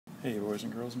Hey boys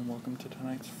and girls, and welcome to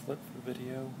tonight's flip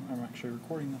video. I'm actually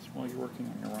recording this while you're working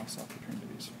on your Ross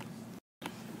opportunities.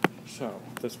 So,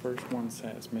 this first one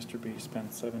says, Mr. B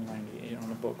spent $7.98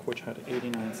 on a book which had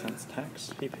 89 cents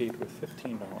tax. He paid with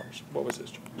 $15. What was his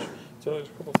change? So there's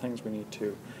a couple things we need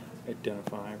to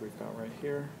identify. We've got right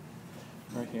here,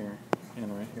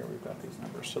 and right here we've got these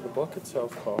numbers. So the book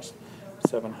itself cost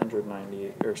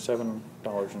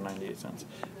 $7.98,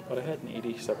 but I had an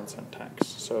 87-cent tax.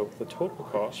 So the total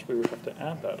cost, we would have to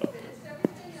add that up.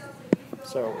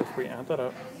 So if we add that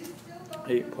up,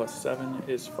 8 plus 7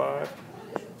 is 5,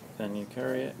 then you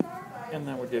carry it, and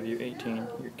that would give you 18,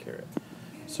 you carry it.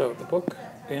 So the book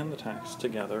and the tax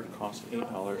together cost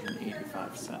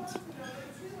 $8.85.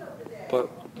 But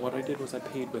what I did was I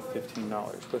paid with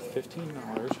 $15. With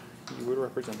 $15, you would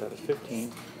represent that as 15.00.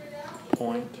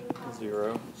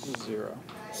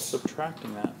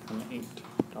 Subtracting that from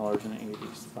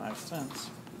 $8.85,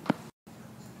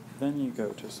 then you go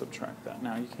to subtract that.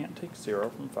 Now you can't take 0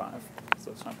 from 5,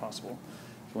 so that's not possible.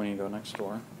 So when you go next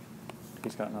door,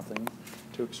 he's got nothing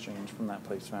to exchange from that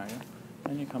place value.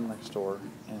 And you come next door,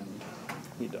 and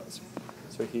he does.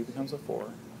 So he becomes a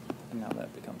 4, and now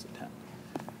that becomes a 10.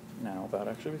 Now that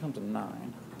actually becomes a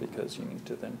 9, because you need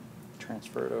to then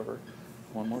transfer it over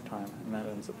one more time, and that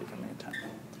ends up becoming a 10.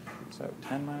 So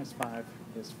 10 minus 5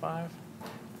 is 5,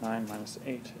 9 minus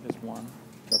 8 is 1,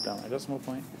 drop down my decimal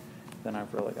point, then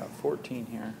I've really got 14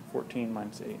 here. 14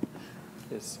 minus 8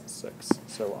 is 6.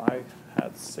 So I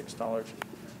had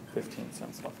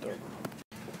 $6.15 left over.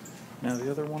 Now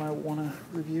the other one I want to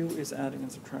review is adding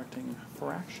and subtracting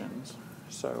fractions.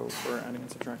 So for adding and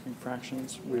subtracting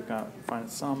fractions, we've got to find a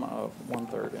sum of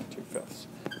 1/3 and 2/5.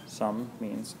 Sum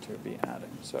means to be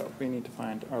adding. So we need to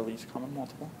find our least common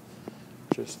multiple,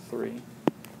 which is 3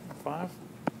 and 5.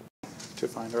 To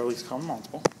find our least common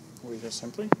multiple, we just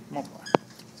simply multiply.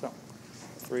 So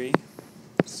 3,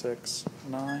 6,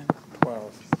 9,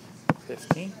 12,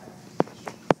 15,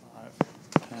 5,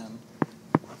 10,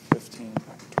 15,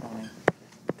 20,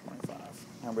 25.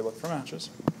 Now we look for matches.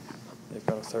 They've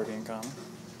got a 30 in common.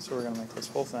 So we're going to make this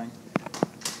whole thing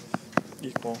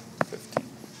equal 15.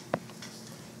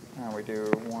 Now we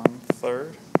do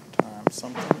 1/3 times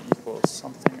something equals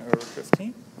something over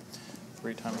 15.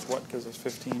 3 times what gives us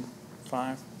 15?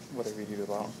 5. Whatever you do to the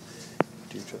bottom,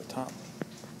 do to the top.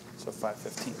 So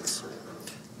 5/15.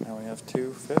 Now we have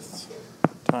 2/5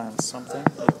 times something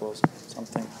equals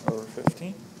something over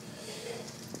 15.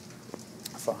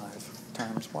 5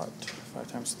 times what? 5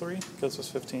 times 3 gives us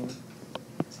 15.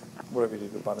 Whatever you do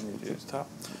to the bottom, you do to the top.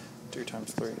 2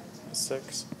 times 3 is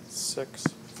 6.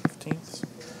 6/15.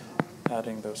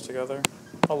 Adding those together,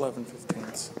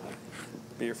 11/15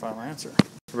 be your final answer.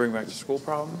 To bring back to school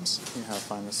problems, you have to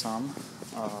find the sum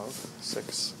of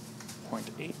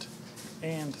 6.8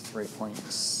 and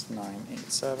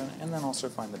 3.987, and then also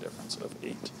find the difference of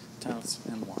 8/10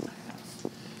 and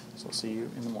 1/2. So I'll see you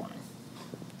in the morning.